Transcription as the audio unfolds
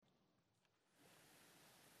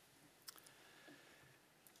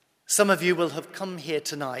Some of you will have come here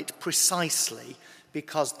tonight precisely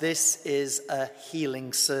because this is a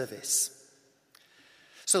healing service.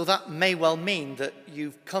 So that may well mean that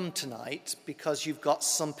you've come tonight because you've got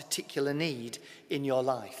some particular need in your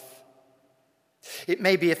life. It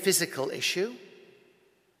may be a physical issue.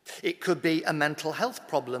 It could be a mental health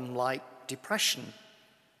problem like depression.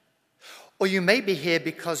 Or you may be here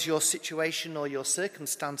because your situation or your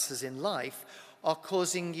circumstances in life are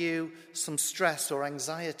causing you some stress or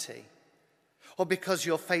anxiety. Or because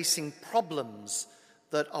you're facing problems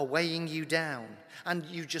that are weighing you down and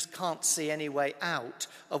you just can't see any way out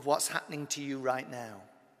of what's happening to you right now.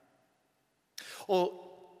 Or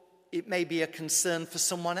it may be a concern for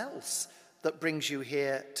someone else that brings you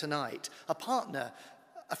here tonight, a partner,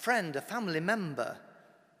 a friend, a family member,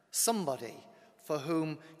 somebody for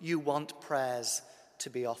whom you want prayers to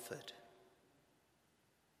be offered.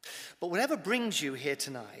 But whatever brings you here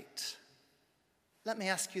tonight, let me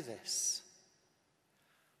ask you this.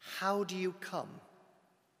 How do you come?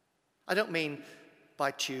 I don't mean by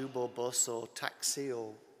tube or bus or taxi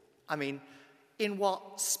I mean, in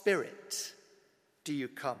what spirit do you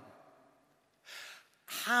come?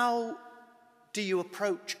 How do you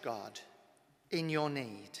approach God in your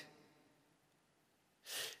need?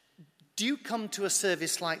 Do you come to a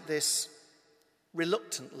service like this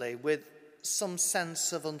reluctantly with some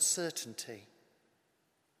sense of uncertainty?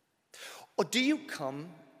 Or do you come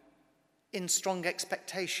in strong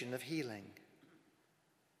expectation of healing?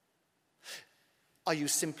 Are you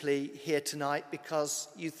simply here tonight because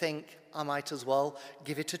you think, I might as well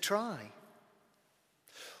give it a try?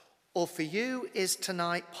 Or for you, is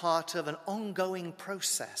tonight part of an ongoing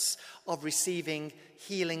process of receiving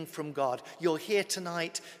healing from God? You're here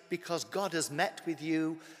tonight because God has met with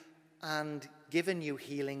you and given you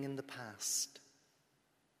healing in the past.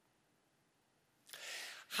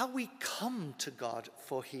 How we come to God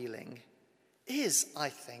for healing is, I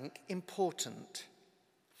think, important.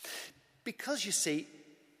 Because, you see,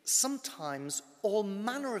 sometimes all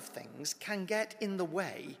manner of things can get in the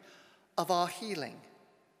way of our healing,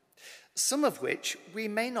 some of which we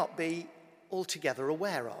may not be altogether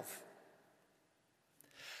aware of.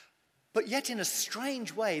 But yet, in a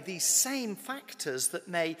strange way, these same factors that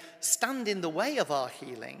may stand in the way of our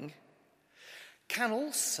healing can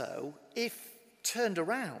also, if turned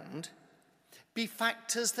around, be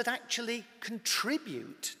factors that actually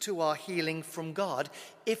contribute to our healing from God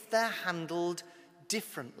if they're handled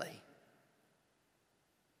differently.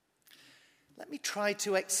 Let me try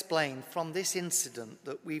to explain from this incident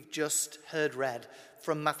that we've just heard read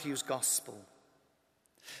from Matthew's Gospel.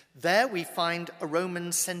 There we find a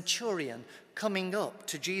Roman centurion coming up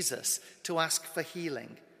to Jesus to ask for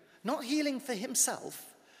healing. Not healing for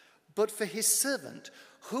himself, but for his servant,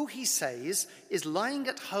 who he says is lying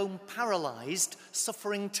at home paralyzed,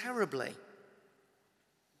 suffering terribly.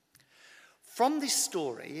 From this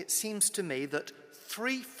story, it seems to me that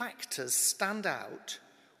three factors stand out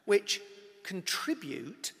which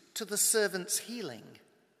contribute to the servant's healing.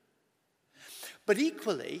 But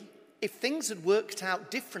equally, if things had worked out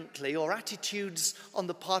differently or attitudes on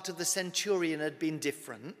the part of the centurion had been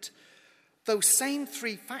different, those same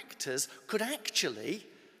three factors could actually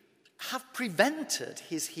have prevented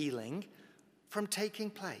his healing from taking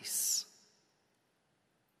place.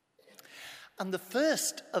 And the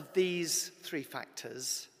first of these three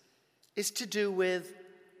factors is to do with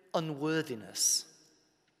unworthiness.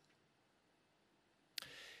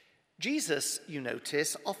 Jesus, you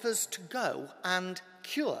notice, offers to go and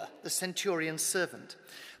cure the centurion's servant.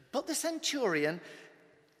 But the centurion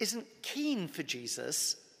isn't keen for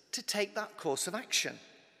Jesus to take that course of action.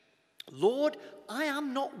 Lord, I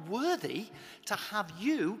am not worthy to have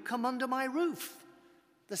you come under my roof,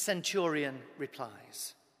 the centurion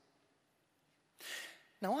replies.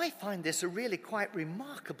 Now, I find this a really quite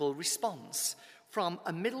remarkable response from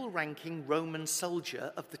a middle-ranking Roman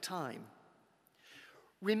soldier of the time.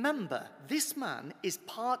 Remember, this man is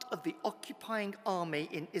part of the occupying army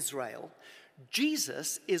in Israel.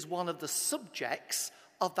 Jesus is one of the subjects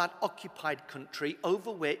of that occupied country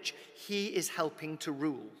over which he is helping to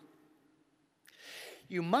rule.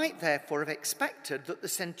 You might therefore have expected that the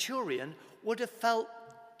centurion would have felt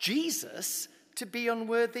Jesus to be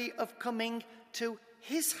unworthy of coming to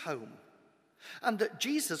his home, and that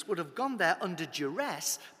Jesus would have gone there under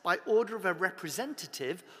duress by order of a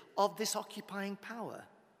representative of this occupying power.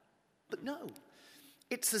 But no,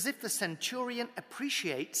 it's as if the centurion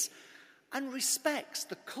appreciates and respects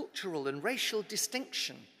the cultural and racial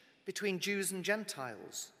distinction between Jews and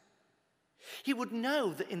Gentiles. He would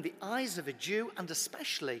know that in the eyes of a Jew, and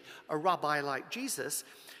especially a rabbi like Jesus,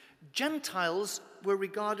 Gentiles were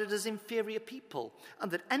regarded as inferior people,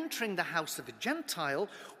 and that entering the house of a Gentile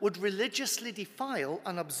would religiously defile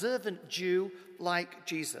an observant Jew like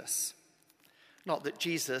Jesus. Not that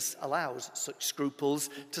Jesus allows such scruples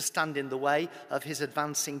to stand in the way of his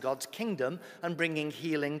advancing God's kingdom and bringing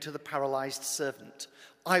healing to the paralyzed servant.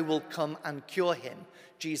 I will come and cure him,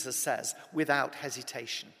 Jesus says, without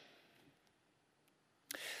hesitation.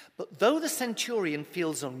 But though the centurion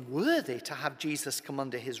feels unworthy to have Jesus come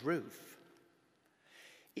under his roof,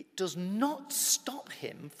 it does not stop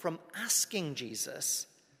him from asking Jesus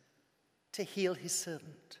to heal his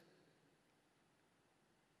servant.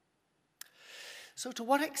 So to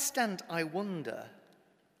what extent, I wonder,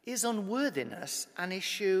 is unworthiness an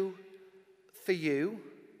issue for you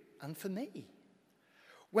and for me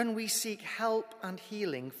when we seek help and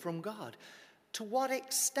healing from God? To what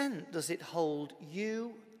extent does it hold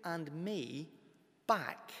you and me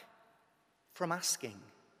back from asking?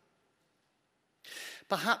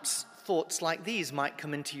 Perhaps thoughts like these might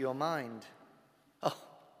come into your mind. Oh,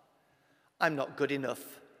 I'm not good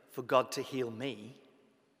enough for God to heal me.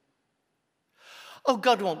 Oh,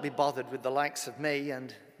 God won't be bothered with the likes of me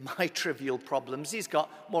and my trivial problems. He's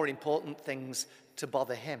got more important things to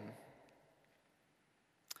bother him.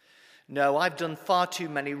 No, I've done far too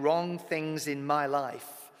many wrong things in my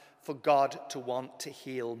life for God to want to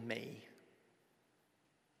heal me.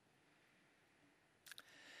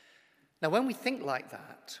 Now, when we think like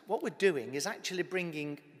that, what we're doing is actually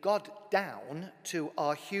bringing God down to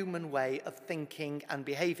our human way of thinking and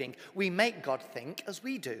behaving. We make God think as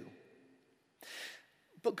we do.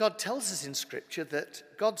 But God tells us in Scripture that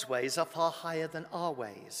God's ways are far higher than our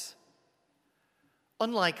ways.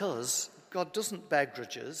 Unlike us, God doesn't bear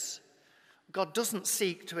grudges. God doesn't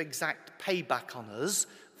seek to exact payback on us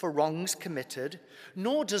for wrongs committed,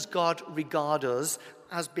 nor does God regard us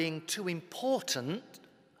as being too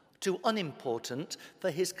unimportant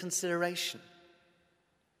for his consideration.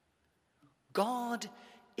 God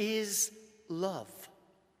is love.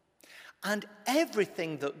 And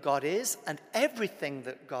everything that God is and everything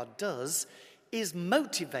that God does is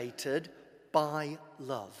motivated by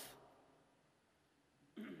love.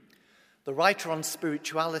 The writer on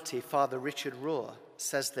spirituality, Father Richard Rohr,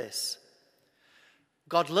 says this: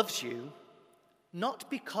 God loves you not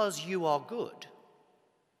because you are good.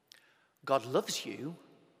 God loves you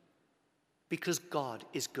because God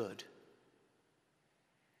is good.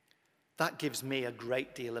 That gives me a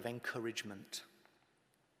great deal of encouragement.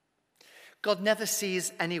 God never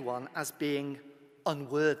sees anyone as being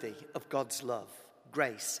unworthy of God's love,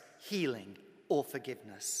 grace, healing, or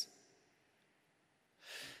forgiveness.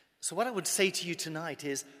 So what I would say to you tonight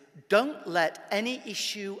is, don't let any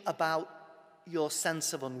issue about your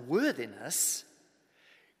sense of unworthiness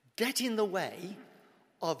get in the way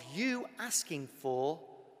of you asking for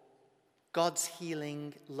God's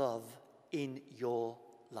healing love in your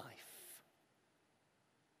life.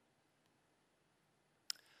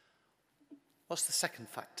 What's the second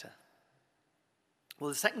factor? Well,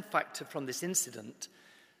 the second factor from this incident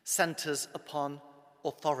centers upon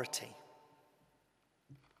authority.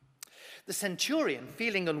 The centurion,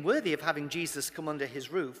 feeling unworthy of having Jesus come under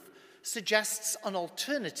his roof, suggests an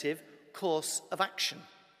alternative course of action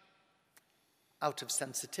out of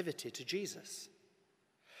sensitivity to Jesus.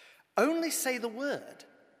 Only say the word,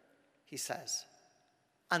 he says,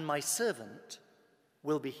 and my servant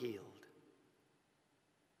will be healed.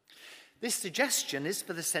 This suggestion is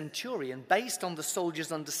for the centurion based on the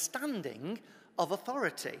soldier's understanding of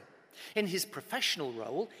authority. In his professional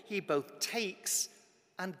role, he both takes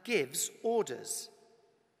and gives orders,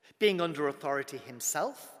 being under authority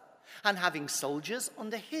himself and having soldiers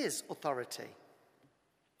under his authority.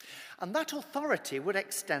 And that authority would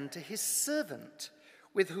extend to his servant,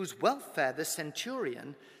 with whose welfare the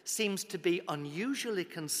centurion seems to be unusually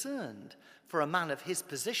concerned for a man of his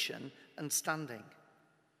position and standing.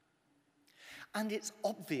 And it's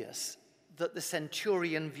obvious that the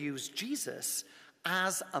centurion views Jesus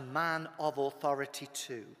as a man of authority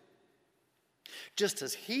too. Just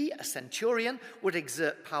as he, a centurion, would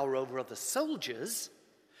exert power over other soldiers,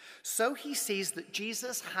 so he sees that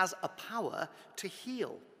Jesus has a power to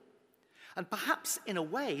heal. And perhaps in a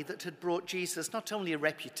way that had brought Jesus not only a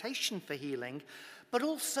reputation for healing, but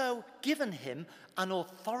also given him an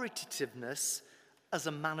authoritativeness as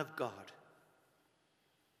a man of God.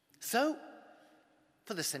 So,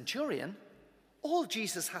 for the centurion, all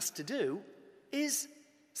Jesus has to do is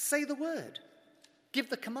say the word, give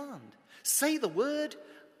the command. Say the word,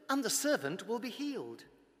 and the servant will be healed.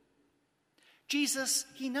 Jesus,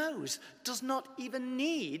 he knows, does not even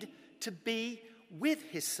need to be with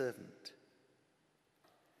his servant.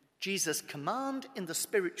 Jesus' command in the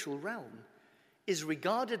spiritual realm is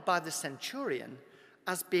regarded by the centurion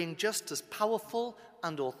as being just as powerful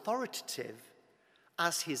and authoritative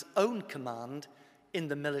as his own command in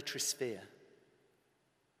the military sphere.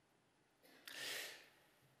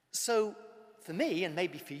 So, for me, and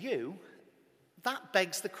maybe for you, that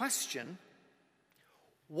begs the question,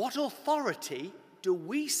 what authority do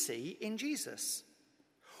we see in Jesus?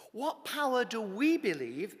 What power do we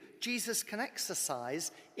believe Jesus can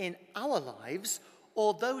exercise in our lives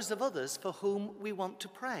or those of others for whom we want to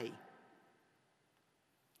pray?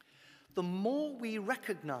 The more we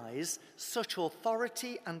recognize such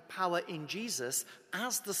authority and power in Jesus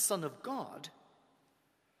as the Son of God,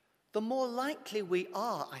 the more likely we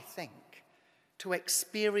are, I think, to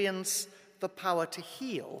experience the power to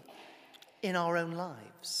heal in our own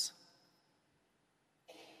lives.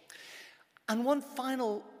 And one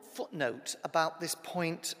final footnote about this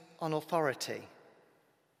point on authority.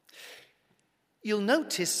 You'll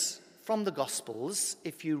notice from the Gospels,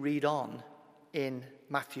 if you read on in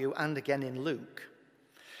Matthew and again in Luke,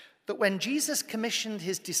 that when Jesus commissioned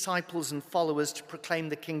his disciples and followers to proclaim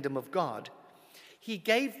the kingdom of God, he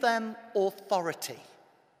gave them authority.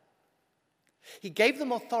 He gave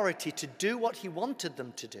them authority to do what he wanted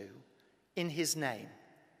them to do in his name.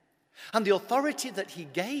 And the authority that he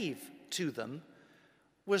gave to them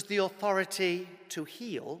was the authority to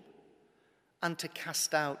heal and to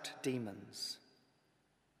cast out demons.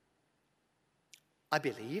 I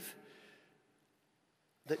believe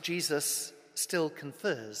that Jesus still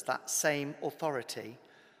confers that same authority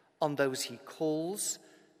on those he calls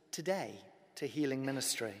today to healing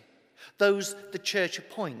ministry, those the church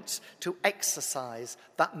appoints to exercise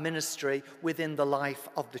that ministry within the life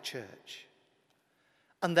of the church.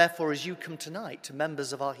 And therefore, as you come tonight to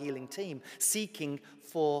members of our healing team, seeking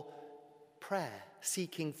for prayer,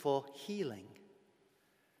 seeking for healing,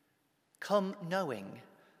 come knowing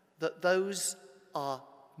that those are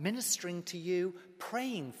ministering to you,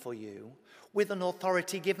 praying for you, with an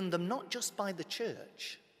authority given them not just by the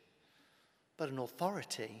church, but an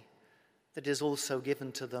authority that is also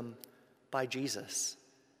given to them by Jesus,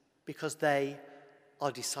 because they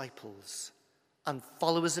are disciples and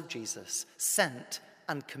followers of Jesus, sent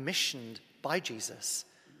and commissioned by Jesus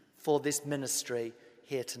for this ministry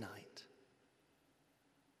here tonight.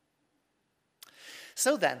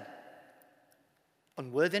 So then,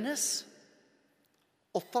 unworthiness,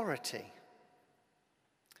 authority.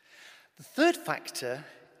 The third factor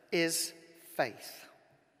is faith.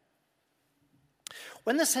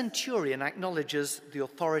 When the centurion acknowledges the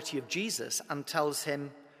authority of Jesus and tells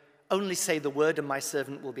him, "Only say the word and my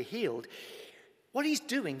servant will be healed," what he's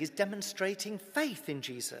doing is demonstrating faith in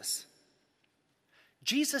Jesus.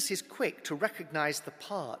 Jesus is quick to recognize the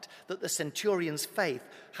part that the centurion's faith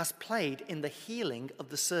has played in the healing of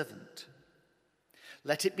the servant.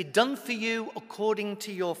 "Let it be done for you according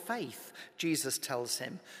to your faith," Jesus tells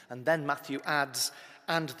him. And then Matthew adds,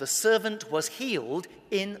 "And the servant was healed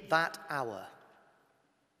in that hour."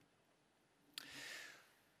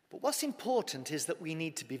 But what's important is that we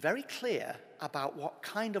need to be very clear about what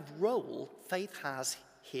kind of role faith has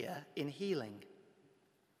here in healing.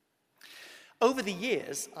 Over the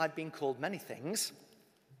years, I've been called many things.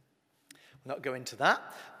 We'll not go into that,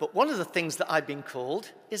 but one of the things that I've been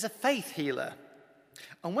called is a faith healer.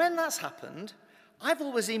 And when that's happened, I've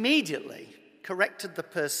always immediately corrected the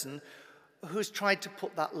person who's tried to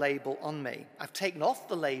put that label on me. I've taken off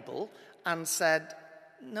the label and said,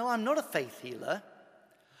 "No, I'm not a faith healer.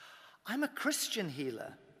 I'm a Christian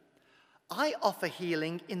healer. I offer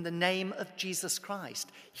healing in the name of Jesus Christ.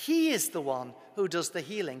 He is the one who does the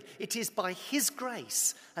healing. It is by his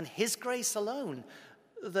grace and his grace alone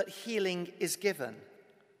that healing is given.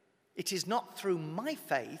 It is not through my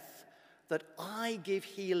faith that I give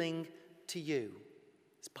healing to you.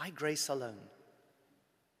 It's by grace alone."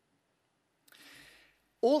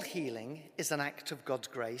 All healing is an act of God's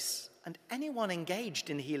grace, and anyone engaged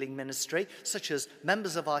in healing ministry, such as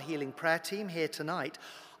members of our healing prayer team here tonight,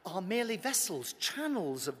 are merely vessels,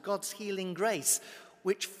 channels of God's healing grace,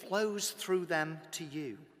 which flows through them to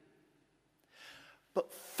you.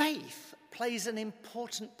 But faith plays an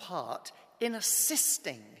important part in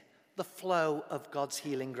assisting the flow of God's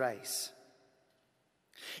healing grace.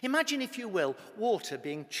 Imagine, if you will, water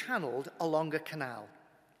being channeled along a canal.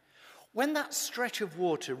 When that stretch of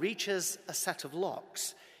water reaches a set of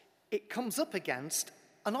locks, it comes up against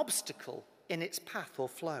an obstacle in its path or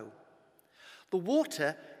flow. The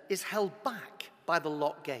water is held back by the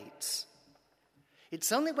lock gates.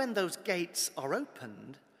 It's only when those gates are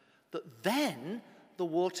opened that then the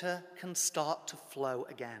water can start to flow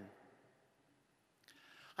again.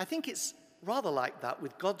 I think it's rather like that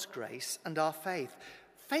with God's grace and our faith.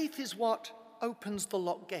 Faith is what opens the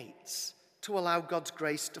locked gates to allow God's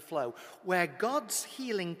grace to flow. Where God's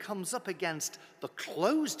healing comes up against the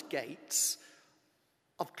closed gates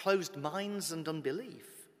of closed minds and unbelief,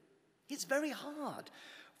 it's very hard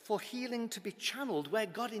for healing to be channeled where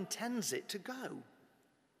God intends it to go.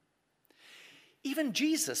 Even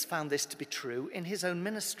Jesus found this to be true in his own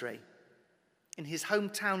ministry. In his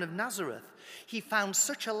hometown of Nazareth, he found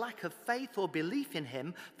such a lack of faith or belief in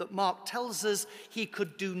him that Mark tells us he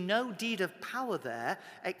could do no deed of power there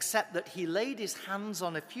except that he laid his hands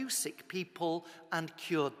on a few sick people and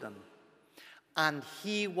cured them. And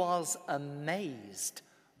he was amazed,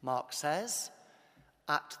 Mark says,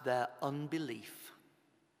 at their unbelief.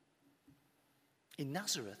 In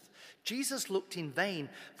Nazareth, Jesus looked in vain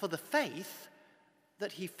for the faith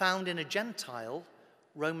that he found in a Gentile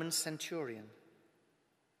Roman centurion.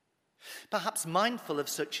 Perhaps mindful of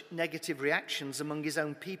such negative reactions among his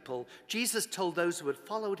own people, Jesus told those who had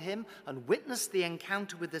followed him and witnessed the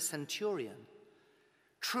encounter with the centurion,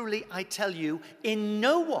 "Truly, I tell you, in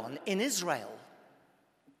no one in Israel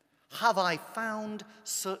have I found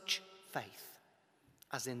such faith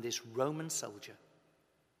as in this Roman soldier."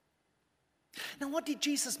 Now, what did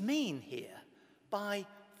Jesus mean here by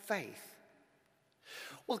faith?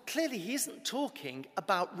 Well, clearly he isn't talking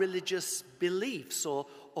about religious beliefs or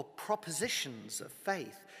propositions of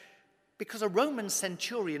faith, because a Roman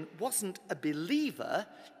centurion wasn't a believer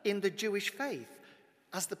in the Jewish faith,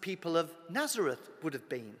 as the people of Nazareth would have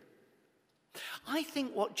been. I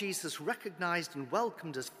think what Jesus recognized and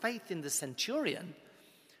welcomed as faith in the centurion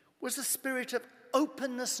was a spirit of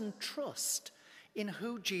openness and trust in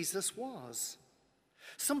who Jesus was.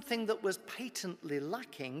 Something that was patently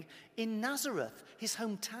lacking in Nazareth, his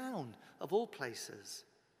hometown of all places.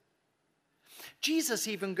 Jesus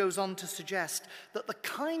even goes on to suggest that the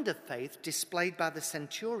kind of faith displayed by the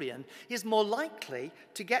centurion is more likely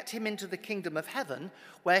to get him into the kingdom of heaven,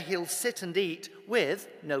 where he'll sit and eat with,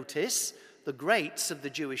 notice, the greats of the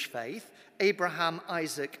Jewish faith, Abraham,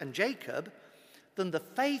 Isaac, and Jacob, than the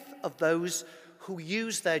faith of those who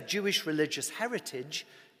use their Jewish religious heritage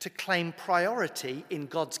to claim priority in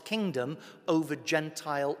God's kingdom over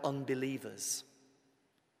Gentile unbelievers.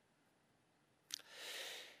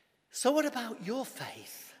 So what about your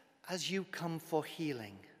faith as you come for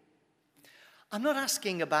healing? I'm not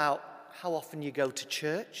asking about how often you go to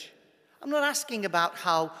church. I'm not asking about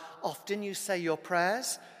how often you say your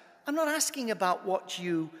prayers. I'm not asking about what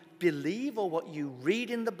you believe or what you read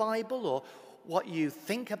in the Bible or what you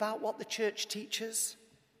think about what the church teaches.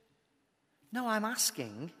 No, I'm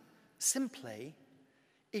asking simply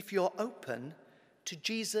if you're open to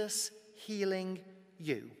Jesus healing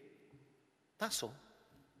you. That's all.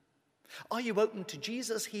 Are you open to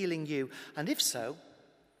Jesus healing you? And if so,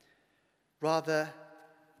 rather,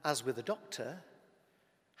 as with a doctor,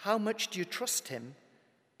 how much do you trust him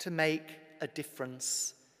to make a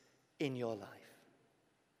difference in your life?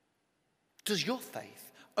 Does your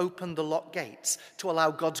faith open the locked gates to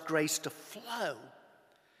allow God's grace to flow?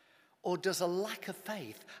 Or does a lack of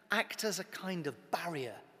faith act as a kind of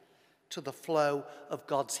barrier to the flow of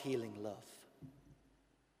God's healing love?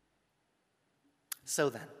 So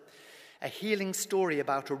then, a healing story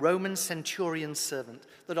about a Roman centurion servant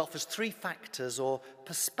that offers three factors or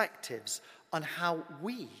perspectives on how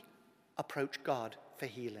we approach God for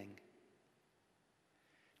healing.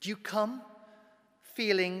 Do you come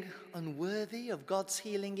feeling unworthy of God's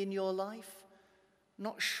healing in your life?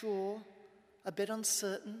 Not sure, a bit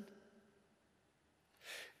uncertain?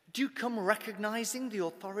 Do you come recognizing the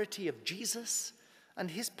authority of Jesus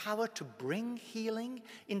and his power to bring healing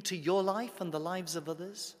into your life and the lives of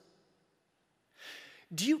others?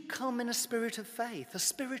 Do you come in a spirit of faith, a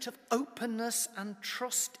spirit of openness and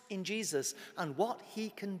trust in Jesus and what he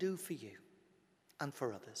can do for you and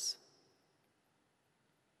for others?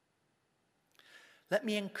 Let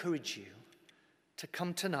me encourage you to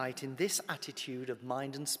come tonight in this attitude of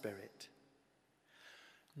mind and spirit.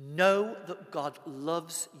 Know that God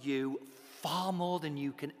loves you far more than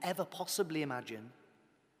you can ever possibly imagine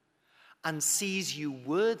and sees you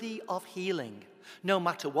worthy of healing, no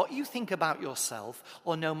matter what you think about yourself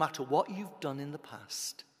or no matter what you've done in the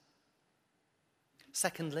past.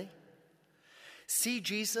 Secondly, see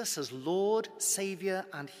Jesus as Lord, Savior,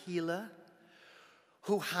 and Healer,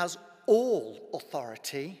 who has all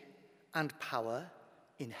authority and power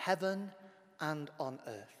in heaven and on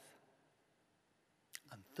earth.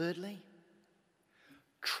 And thirdly,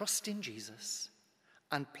 trust in Jesus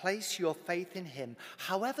and place your faith in him,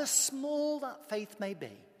 however small that faith may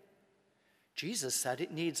be. Jesus said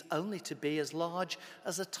it needs only to be as large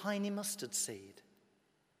as a tiny mustard seed.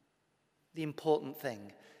 The important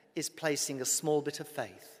thing is placing a small bit of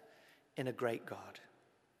faith in a great God.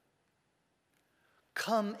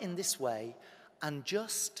 Come in this way and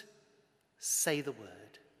just say the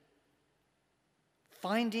word.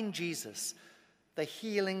 Find in Jesus the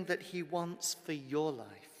healing that he wants for your life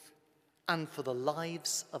and for the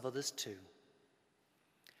lives of others too.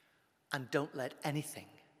 And don't let anything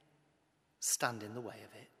stand in the way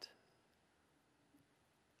of it.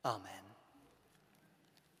 Amen.